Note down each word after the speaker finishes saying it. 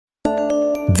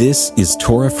This is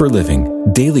Torah for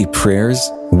Living, daily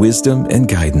prayers, wisdom, and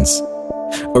guidance.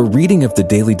 A reading of the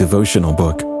daily devotional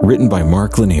book written by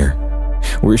Mark Lanier.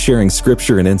 We're sharing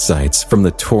scripture and insights from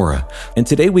the Torah, and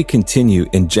today we continue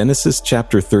in Genesis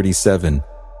chapter 37,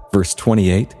 verse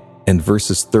 28, and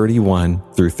verses 31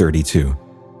 through 32.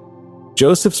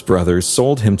 Joseph's brothers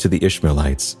sold him to the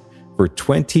Ishmaelites for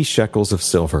 20 shekels of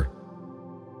silver.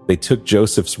 They took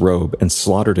Joseph's robe and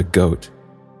slaughtered a goat,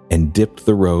 and dipped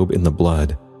the robe in the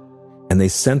blood. And they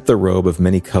sent the robe of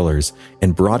many colors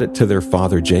and brought it to their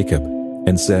father Jacob,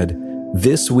 and said,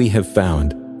 "This we have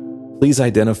found. Please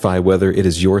identify whether it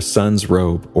is your son's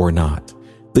robe or not."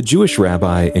 The Jewish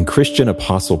rabbi and Christian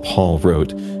apostle Paul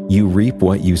wrote, "You reap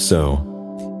what you sow,"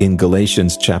 in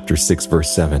Galatians chapter 6,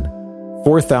 verse 7.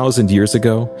 4,000 years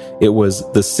ago, it was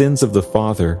the sins of the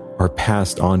father are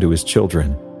passed on to his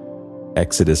children.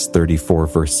 Exodus 34,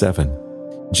 verse 7.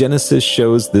 Genesis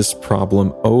shows this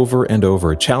problem over and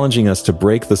over, challenging us to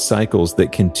break the cycles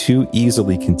that can too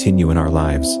easily continue in our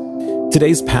lives.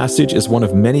 Today's passage is one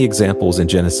of many examples in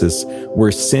Genesis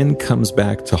where sin comes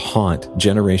back to haunt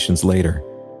generations later.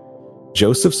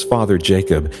 Joseph's father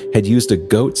Jacob had used a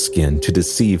goat skin to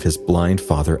deceive his blind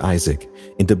father Isaac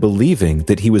into believing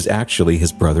that he was actually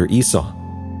his brother Esau.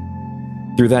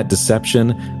 Through that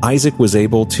deception, Isaac was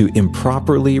able to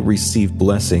improperly receive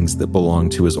blessings that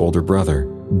belonged to his older brother.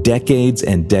 Decades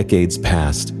and decades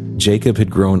passed. Jacob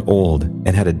had grown old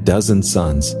and had a dozen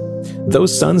sons.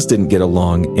 Those sons didn't get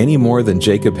along any more than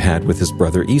Jacob had with his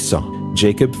brother Esau.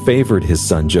 Jacob favored his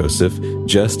son Joseph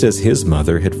just as his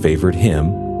mother had favored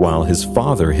him, while his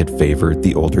father had favored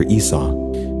the older Esau.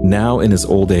 Now in his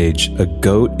old age, a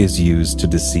goat is used to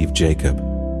deceive Jacob,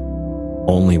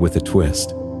 only with a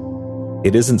twist.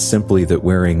 It isn't simply that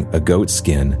wearing a goat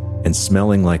skin and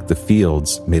smelling like the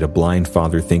fields made a blind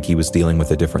father think he was dealing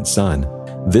with a different son.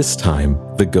 This time,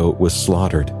 the goat was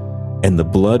slaughtered, and the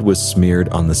blood was smeared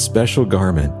on the special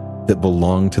garment that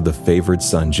belonged to the favored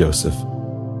son Joseph.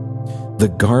 The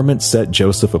garment set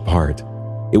Joseph apart.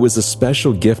 It was a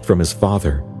special gift from his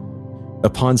father.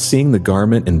 Upon seeing the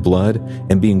garment in blood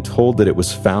and being told that it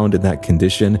was found in that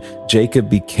condition,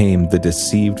 Jacob became the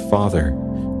deceived father.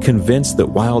 Convinced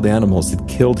that wild animals had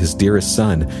killed his dearest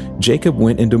son, Jacob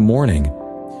went into mourning.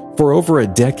 For over a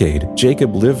decade,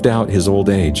 Jacob lived out his old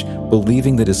age,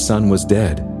 believing that his son was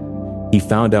dead. He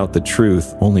found out the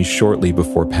truth only shortly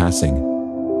before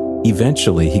passing.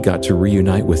 Eventually, he got to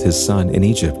reunite with his son in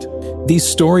Egypt. These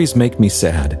stories make me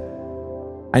sad.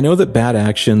 I know that bad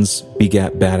actions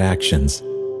begat bad actions.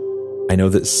 I know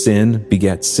that sin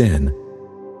begets sin.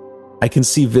 I can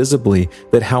see visibly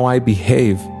that how I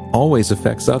behave always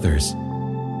affects others.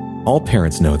 All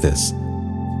parents know this,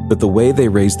 that the way they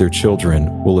raise their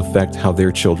children will affect how their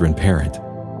children parent.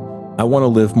 I want to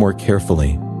live more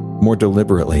carefully, more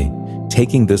deliberately,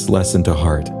 taking this lesson to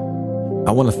heart.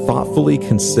 I want to thoughtfully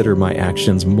consider my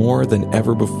actions more than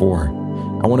ever before.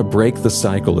 I want to break the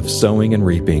cycle of sowing and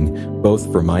reaping, both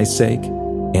for my sake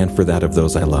and for that of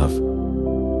those I love.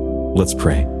 Let's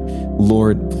pray.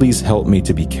 Lord, please help me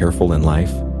to be careful in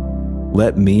life.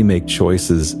 Let me make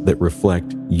choices that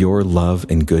reflect your love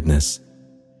and goodness.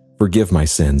 Forgive my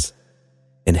sins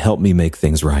and help me make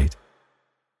things right.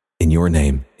 In your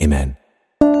name, amen.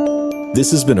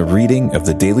 This has been a reading of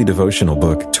the daily devotional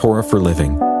book, Torah for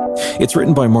Living. It's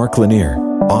written by Mark Lanier,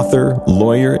 author,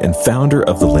 lawyer, and founder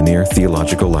of the Lanier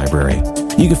Theological Library.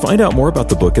 You can find out more about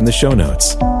the book in the show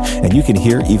notes. And you can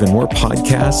hear even more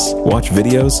podcasts, watch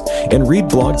videos, and read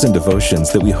blogs and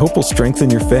devotions that we hope will strengthen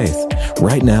your faith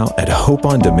right now at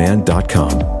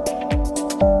hopeondemand.com.